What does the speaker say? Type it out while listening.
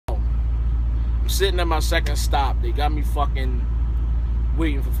I'm sitting at my second stop. They got me fucking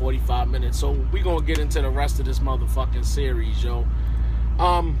waiting for 45 minutes. So we gonna get into the rest of this motherfucking series, yo.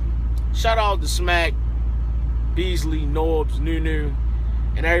 Shout out to Smack, Beasley, Norbs, Nunu,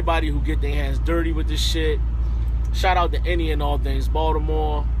 and everybody who get their hands dirty with this shit. Shout out to any and all things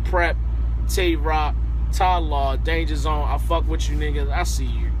Baltimore, Prep, Tay-Rock, Todd Law, Danger Zone. I fuck with you niggas. I see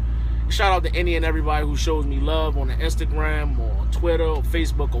you. Shout out to any and everybody who shows me love on the Instagram or Twitter or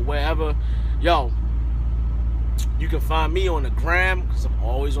Facebook or wherever. Yo, you can find me on the gram, because I'm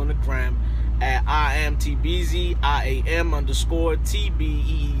always on the gram, at IamTBeezy, IAM_TBEEZY.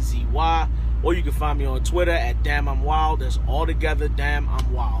 Or you can find me on Twitter at Damn I'm Wild. That's all together, Damn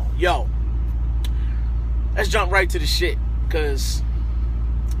I'm Wild. Yo, let's jump right to the shit, because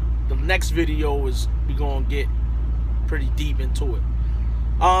the next video is, we gonna get pretty deep into it.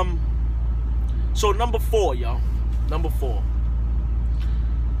 So number 4, y'all. Number 4.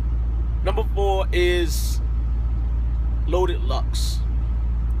 Number 4 is Loaded Lux.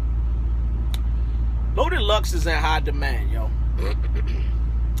 Loaded Lux is in high demand, yo.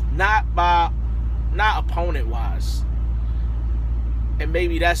 not opponent wise. And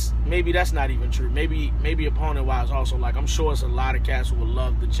maybe that's not even true. Maybe opponent wise also. Like, I'm sure it's a lot of cats who would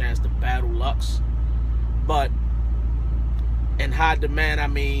love the chance to battle Lux. But in high demand, I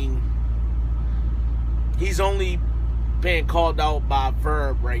mean, he's only being called out by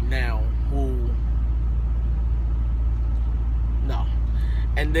VERB right now, who, no.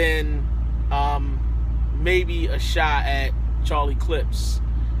 And then maybe a shot at Charlie Clips.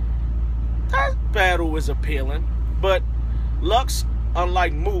 That battle is appealing, but Lux,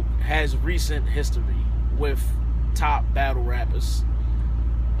 unlike Mook, has recent history with top battle rappers.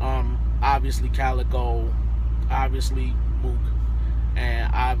 Obviously CALICOE, obviously MOOK,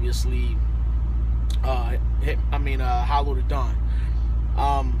 and obviously Hollow the Dawn.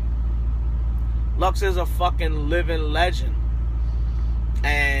 Lux is a fucking living legend,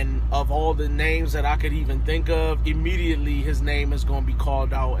 and of all the names that I could even think of, immediately his name is going to be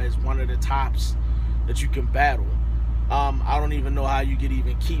called out as one of the tops that you can battle. I don't even know how you could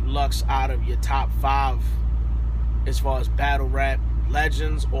even keep Lux out of your top 5 as far as battle rap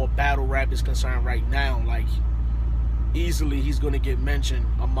legends or battle rap is concerned right now. Like, easily he's going to get mentioned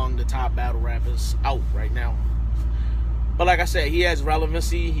among the top battle rappers out right now. But like I said, he has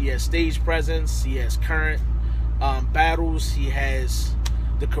relevancy, he has stage presence, he has current battles, he has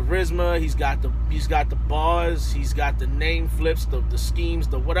the charisma, he's got the bars, he's got the name flips, the schemes,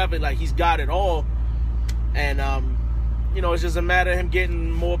 the whatever. Like, he's got it all. And you know, it's just a matter of him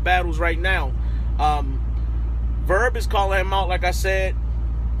getting more battles right now. VERB is calling him out, like I said.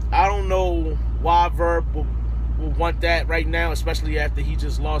 I don't know why VERB will want that right now, especially after he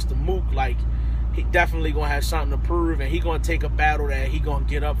just lost to Mook. Like, he definitely gonna have something to prove, and he gonna take a battle that he gonna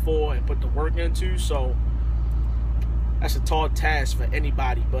get up for and put the work into. So that's a tall task for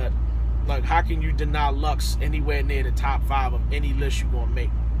anybody. But like, how can you deny Lux anywhere near the top 5 of any list you gonna make?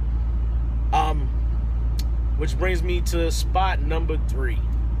 Which brings me to spot number 3.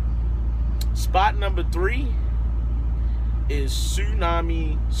 Spot number 3 is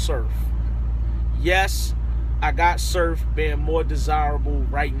Tsunami Surf. Yes, I got Surf being more desirable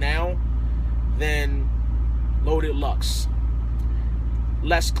right now than Loaded Lux.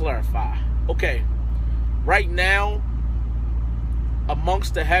 Let's clarify. Okay, right now,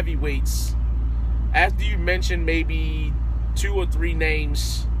 amongst the heavyweights, after you mention maybe 2 or 3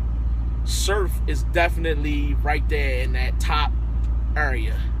 names, Surf is definitely right there in that top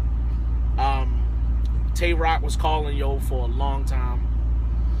area. Tay-Rock was calling yo for a long time.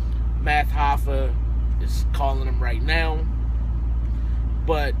 Math Hoffa is calling him right now.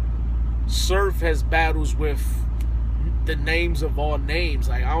 But Surf has battles with the names of all names.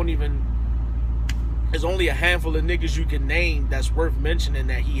 Like, there's only a handful of niggas you can name that's worth mentioning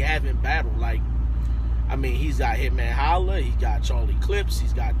that he haven't battled. Like, I mean, he's got Hitman Holla, he's got Charlie Clips,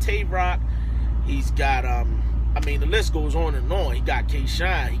 he's got Tay-Rock, he's got, I mean, the list goes on and on. He got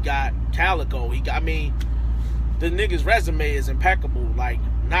KSHINE, he got CALICOE, I mean, the nigga's resume is impeccable. Like,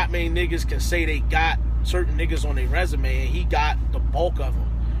 not many niggas can say they got certain niggas on their resume, and he got the bulk of them.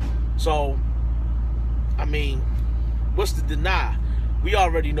 So, I mean, what's to deny? We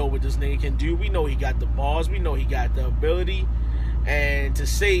already know what this nigga can do. We know he got the balls, we know he got the ability, and to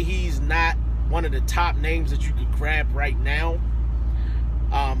say he's not one of the top names that you could grab right now,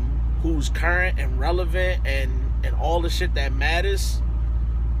 who's current and relevant and all the shit that matters,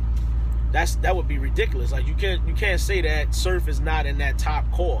 that would be ridiculous. Like, you can't say that Surf is not in that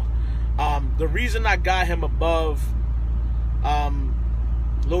top core. The reason I got him above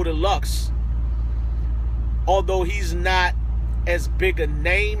Loaded Lux, although he's not as big a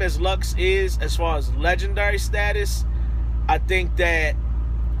name as Lux is as far as legendary status, I think that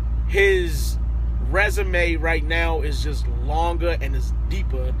his resume right now is just longer and is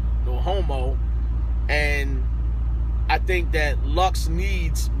deeper, no homo. And I think that Lux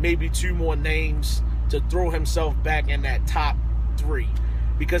needs maybe 2 more names to throw himself back in that top 3,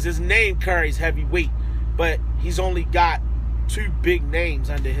 because his name carries heavy weight, but he's only got 2 big names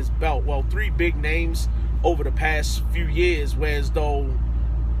under his belt. Well, 3 big names over the past few years, whereas though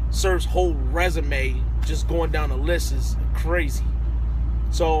Surf's whole resume just going down the list is crazy.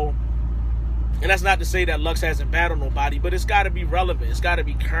 So, and that's not to say that Lux hasn't battled nobody, but it's got to be relevant. It's got to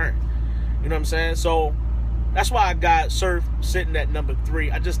be current. You know what I'm saying? So that's why I got Surf sitting at number 3.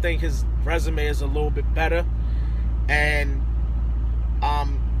 I just think his resume is a little bit better, and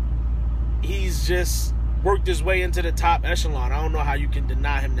he's just worked his way into the top echelon. I don't know how you can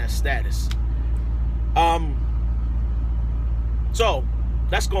deny him that status. So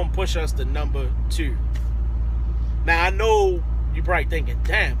that's gonna push us to number 2. Now I know you're probably thinking,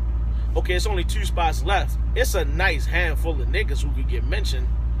 damn, okay, it's only 2 spots left. It's a nice handful of niggas who could get mentioned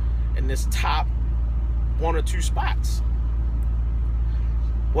in this top 1 or 2 spots.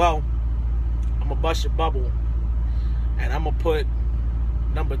 Well, I'm gonna bust your bubble, and I'm gonna put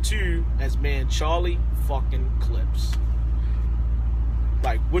number 2 as man Charlie fucking Clips.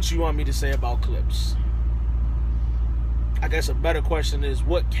 Like, what you want me to say about Clips? I guess a better question is,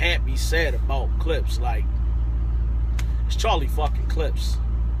 what can't be said about Clips? Like, it's Charlie fucking Clips.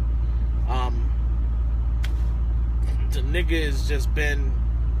 The nigga has just been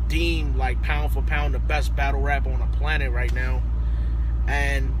deemed like pound for pound the best battle rapper on the planet right now,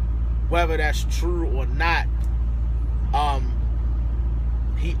 and whether that's true or not,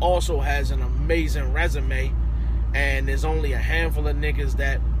 he also has an amazing resume, and there's only a handful of niggas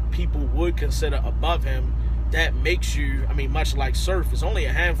that people would consider above him. That makes you, I mean, much like Surf, there's only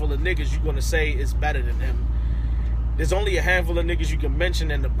a handful of niggas you're gonna say is better than him. There's only a handful of niggas you can mention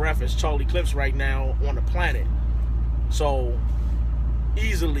in the breath as Charlie Clips right now on the planet. So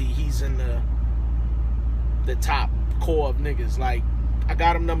easily he's in the top core of niggas. Like, I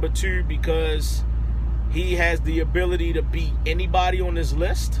got him number 2 because he has the ability to beat anybody on this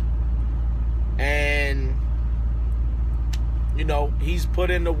list, and you know, he's put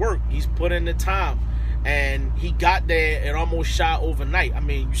in the work, he's put in the time, and he got there and almost shot overnight. I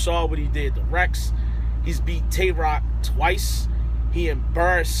mean, you saw what he did to Rex. He's beat Tay-Rock twice. He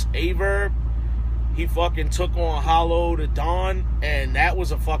embarrassed VERB. He fucking took on HOLLA to Dawn, and that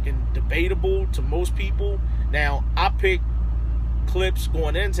was a fucking debatable to most people. Now, I picked Clips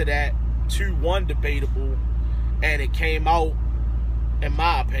going into that 2-1 debatable, and it came out, in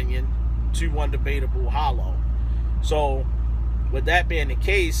my opinion, 2-1 debatable HOLLA. So, with that being the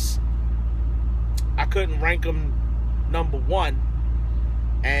case, I couldn't rank him number 1,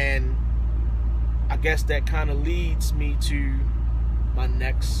 and I guess that kind of leads me to my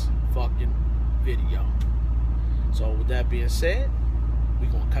next fucking video. So with that being said, we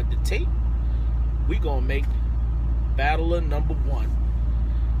gonna cut the tape. We gonna make battler number 1.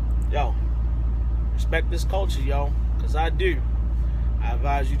 Yo, respect this culture, yo, because I do. I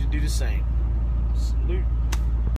advise you to do the same. Salute.